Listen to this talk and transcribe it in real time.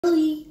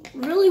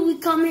Really, we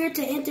come here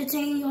to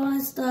entertain y'all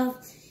and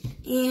stuff,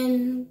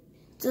 and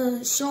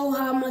to show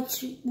how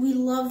much we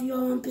love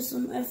y'all and put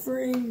some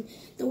effort in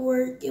the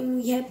work, and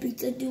we happy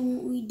to do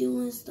what we do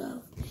and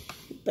stuff.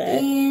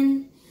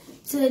 And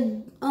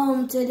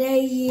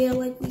today, yeah,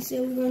 like we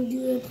said, we're gonna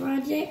do a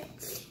project.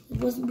 It's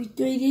supposed to be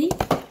 3D.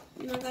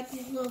 And I got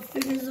these little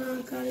figures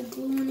on, got a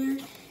glue in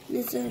there, and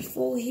it says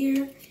fold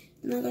here.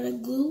 And I got a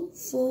glue,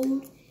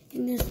 fold,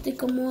 and then stick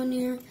them on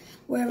there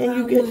wherever I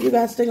want. You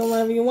got to stick them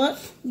wherever you want?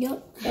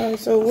 Yep.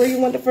 So where you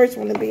want the first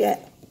one to be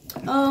at?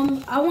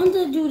 I wanted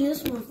to do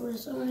this one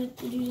first. So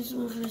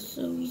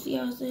you see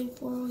how I say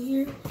fold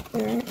here?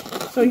 Alright.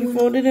 So you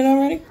folded it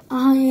already?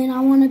 And I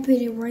want to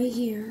put it right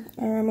here.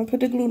 Alright, I'm going to put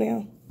the glue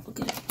down.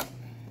 Okay.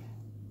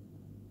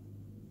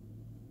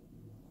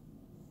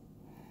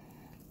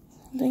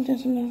 I think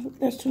that's enough.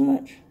 That's too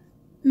much.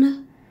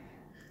 No.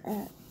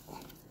 Alright.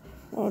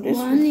 Oh, this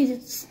I need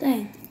it to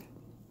stay.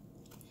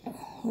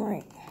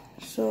 Right.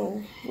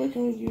 So, what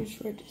can we use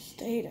for it to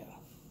stay though?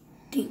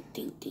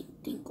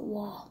 Think,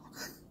 wall.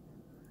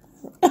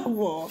 A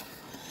wall.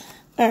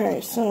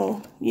 Alright,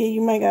 so, yeah, you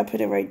might gotta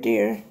put it right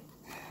there.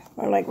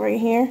 Or like right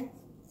here.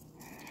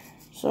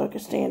 So it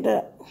can stand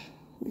up.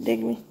 You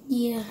dig me?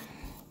 Yeah.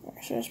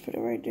 Alright, so let's put it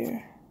right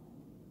there.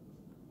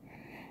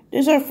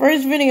 This is our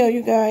first video,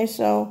 you guys,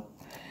 so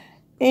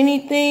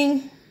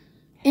anything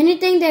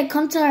that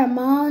comes to our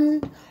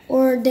mind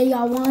or that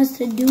y'all want us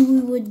to do,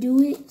 we would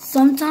do it.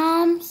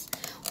 Sometimes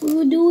we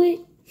would do it.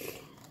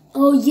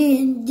 Oh yeah,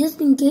 and just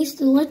in case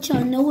to let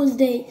y'all know is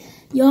that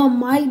y'all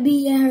might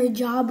be at her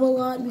job a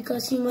lot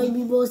because she might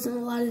be posting a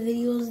lot of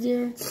videos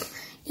there.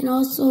 And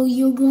also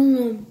you're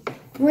gonna,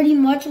 pretty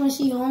much when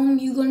she home,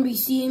 you're gonna be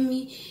seeing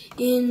me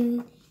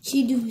and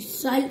she do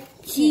site,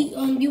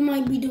 you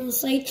might be doing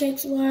site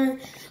checks with her.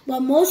 But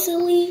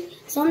mostly,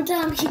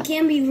 sometimes she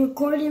can be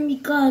recording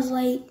because,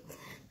 like,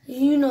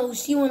 you know,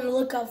 she want to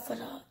look out for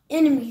the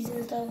enemies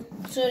and stuff,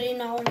 so they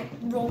not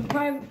on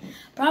private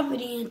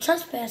property and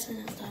trespassing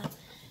and stuff.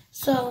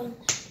 So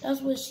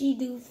that's what she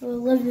do for a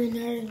living,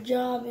 her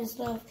job and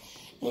stuff.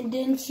 And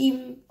then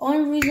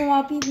only reason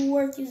why people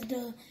work is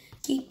to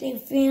keep their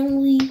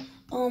family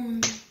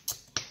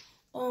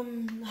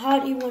how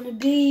they want to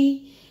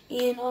be,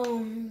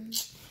 and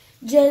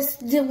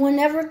just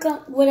whatever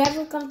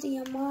comes to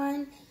your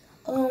mind.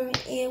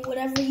 And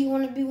whatever you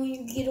want to be when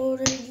you get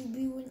older, you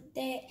be with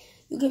that.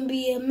 You can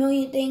be a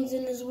million things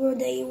in this world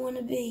that you want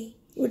to be.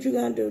 What you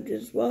gonna do?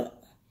 Just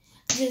what?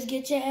 Just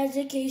get your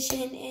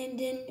education, and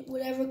then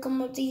whatever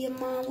come up to your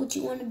mind, what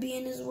you want to be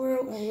in this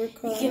world, you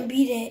can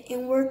be that.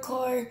 And work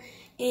hard,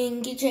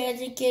 and get your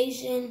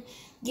education.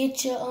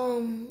 Get your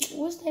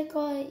what's that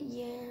called? A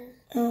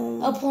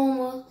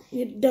diploma.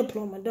 Your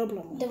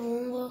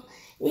diploma.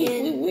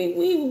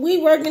 We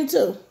working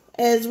too.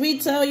 As we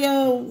tell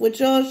y'all what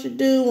y'all should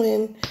do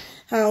and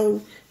how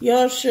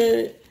y'all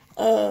should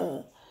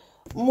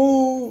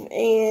move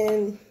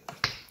and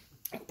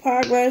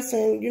progress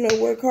and, you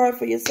know, work hard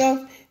for yourself,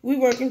 we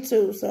working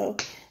too. So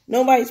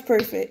nobody's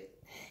perfect.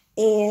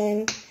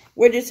 And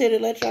we're just here to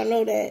let y'all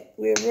know that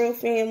we're a real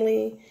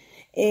family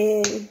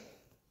and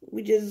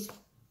we just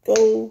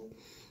go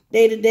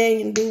day to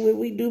day and do what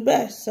we do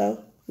best.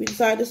 So we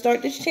decided to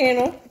start this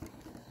channel.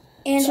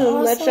 And to also,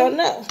 let y'all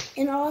know.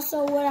 And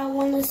also what I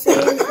want to say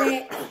is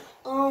that,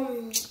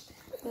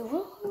 what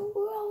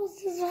was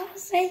I about to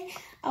say?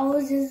 I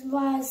was just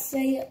about to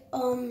say,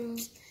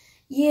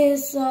 yeah,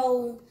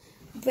 so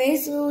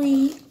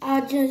basically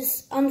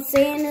I'm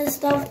saying this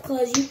stuff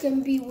because you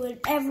can be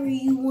whatever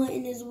you want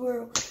in this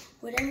world.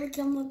 Whatever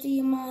comes up to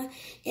your mind.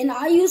 And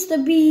I used to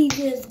be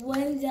this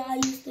way that I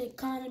used to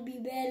kind of be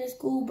bad at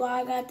school, but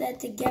I got that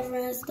together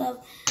and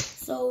stuff.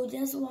 So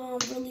that's why I'm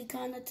really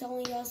kind of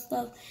telling y'all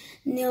stuff.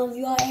 Now, if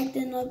y'all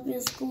acting up in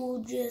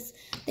school, just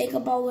think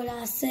about what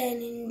I said,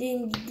 and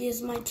then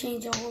this might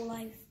change your whole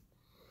life.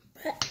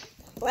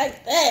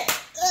 Like that.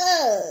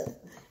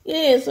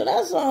 Yeah, so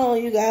that's all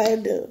you gotta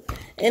do.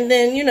 And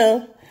then, you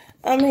know,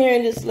 I'm here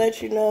and just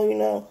let you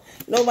know,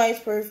 nobody's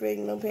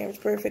perfect, no parent's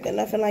perfect or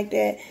nothing like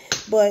that.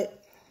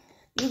 But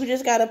you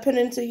just gotta put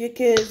into your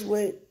kids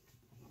what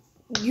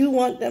you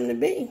want them to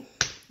be.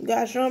 You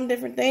gotta show them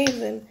different things,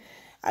 and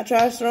I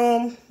try to show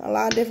them a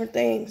lot of different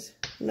things,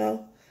 you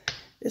know.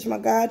 It's my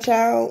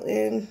godchild,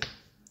 and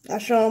I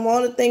show them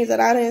all the things that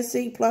I didn't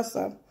see, plus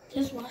some.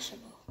 Just washable.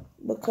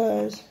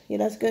 Because, yeah,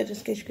 that's good,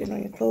 just in case you get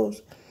on your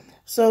clothes.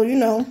 So, you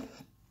know,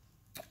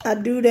 I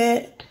do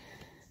that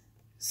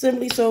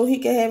simply so he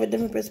can have a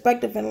different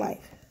perspective in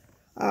life.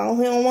 He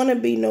don't want to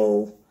be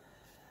no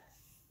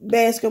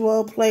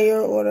basketball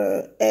player or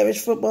the average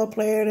football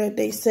player that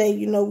they say,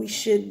 you know, we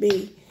should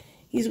be.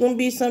 He's going to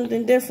be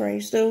something different.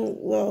 You still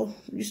want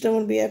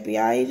to be an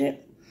FBI agent?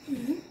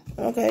 Mm-hmm.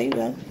 Okay,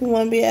 you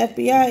want to be an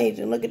FBI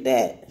agent. Look at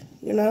that,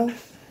 you know?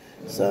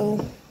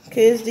 So,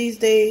 kids these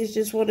days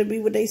just want to be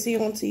what they see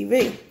on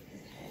TV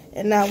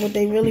and not what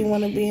they really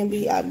want to be, and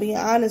being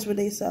honest with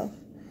themselves.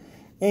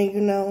 And,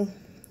 you know,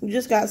 you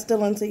just got to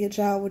instill into your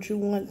child what you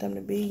want them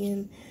to be,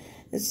 and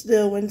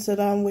instill into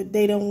them what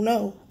they don't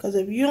know. Because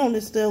if you don't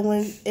instill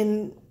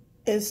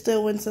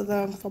instill into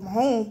them from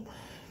home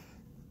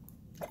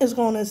is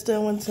going to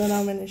instill into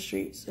them in the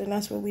streets, and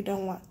that's what we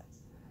don't want.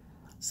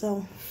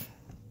 So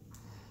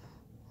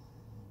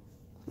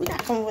we got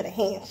to come with a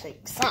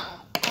handshake. Something.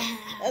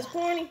 That's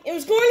corny. It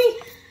was corny.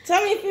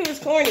 Tell me if it was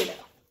corny though.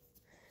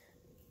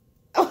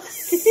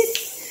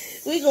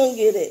 We gonna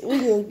get it. We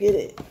gonna get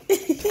it.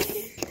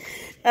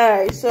 All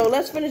right, so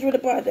let's finish with the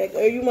project.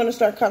 Or you want to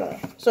start coloring?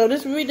 So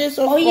we did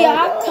so. Oh yeah,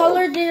 I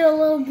colored it a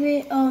little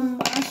bit.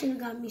 I should have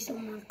got me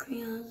some more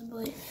crayons,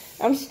 but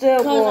I'm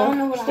still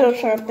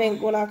trying to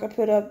think what I could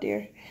put up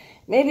there.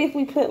 Maybe if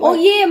we put. Oh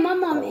yeah, my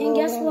mom. And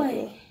guess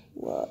what?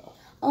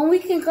 What? We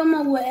can come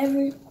up with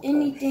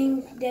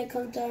anything that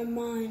comes to our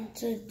mind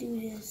to do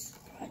this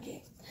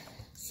project.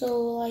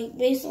 So, like,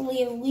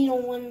 basically, if we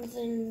don't want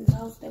anything in the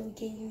house that we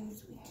can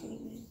use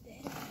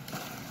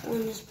that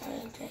on this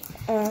project.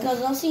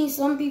 Because I've seen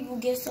some people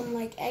get some,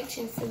 like,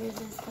 action figures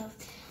and stuff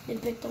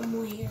and pick them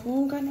on here. I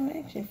don't got no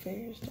action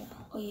figures, though.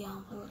 Oh, yeah,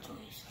 I'm pro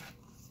choice.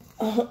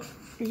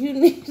 You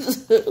need to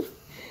just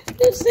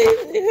see,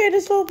 you hear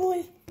this little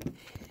boy?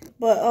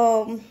 But,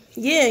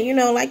 yeah, you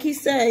know, like he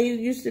said, he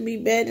used to be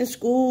bad in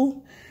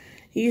school.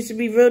 He used to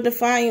be real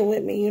defiant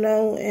with me, you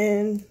know,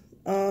 and,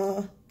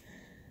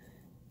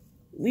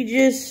 we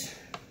just,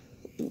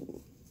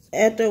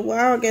 after a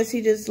while, I guess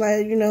he just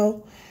like, you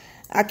know,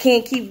 I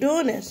can't keep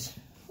doing this.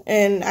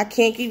 And I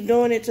can't keep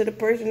doing it to the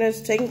person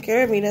that's taking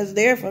care of me, that's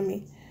there for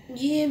me.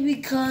 Yeah,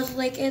 because,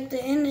 like, at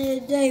the end of the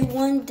day,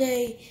 one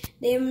day,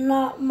 they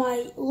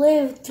might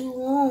live too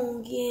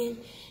long. And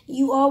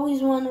you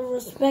always want to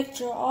respect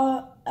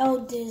your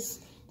elders.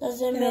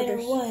 Doesn't matter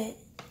what.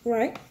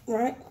 Right,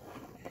 right.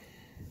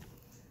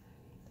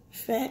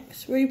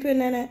 Facts. Where you putting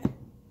that at?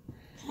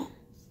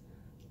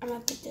 I'm going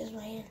to put this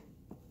right here.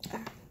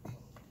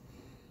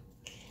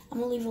 I'm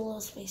going to leave a little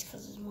space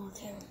because there's more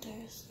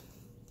characters.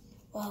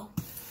 Well.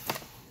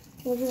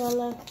 What you got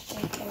left?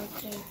 That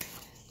character.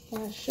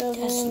 My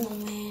shovel. That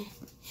snowman.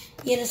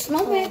 Yeah, the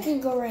snowman can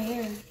go right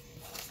here.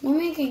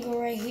 Snowman can go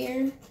right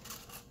here.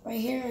 Right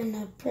here. And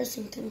the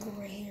person can go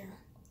right here.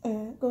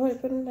 Go ahead,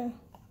 put him down.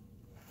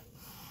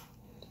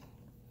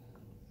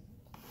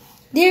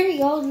 There we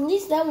go. At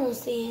least that one's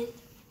staying.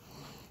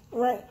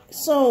 Right.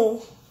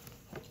 So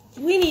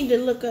we need to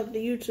look up the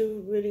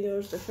YouTube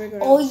videos to figure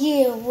out. Oh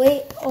yeah,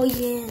 wait. Oh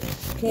yeah.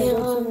 Can't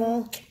go too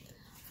long.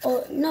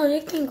 Oh no,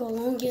 they can go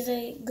long as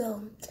they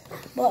go.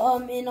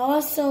 But and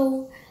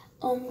also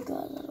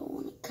God, I don't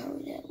want to cover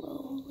that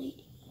little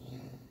lady.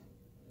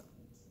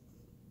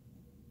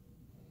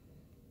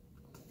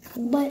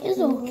 But it's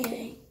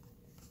okay.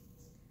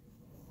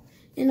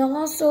 And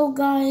also,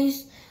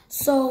 guys,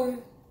 so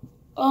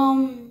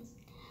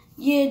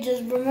yeah,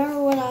 just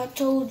remember what I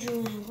told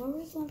you. And where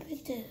we gonna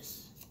put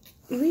this?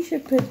 We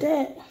should put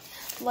that.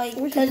 Like,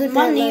 because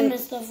my name and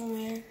stuff on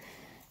here.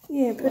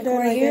 Yeah, put that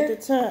right here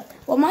at the top.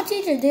 Well, my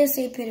teacher did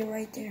say put it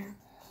right there.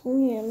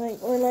 Yeah,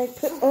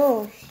 put,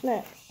 oh,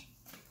 snaps.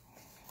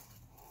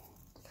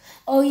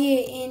 Oh,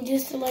 yeah, and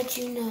just to let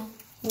you know.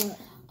 What?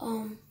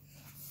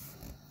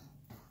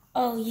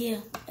 Oh, yeah.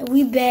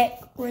 We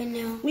back right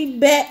now. We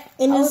back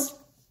in this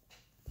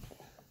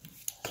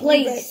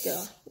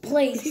place.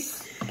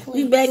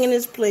 We back in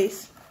this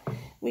place.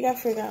 We got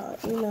to figure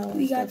out, you know.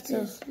 We got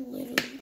this little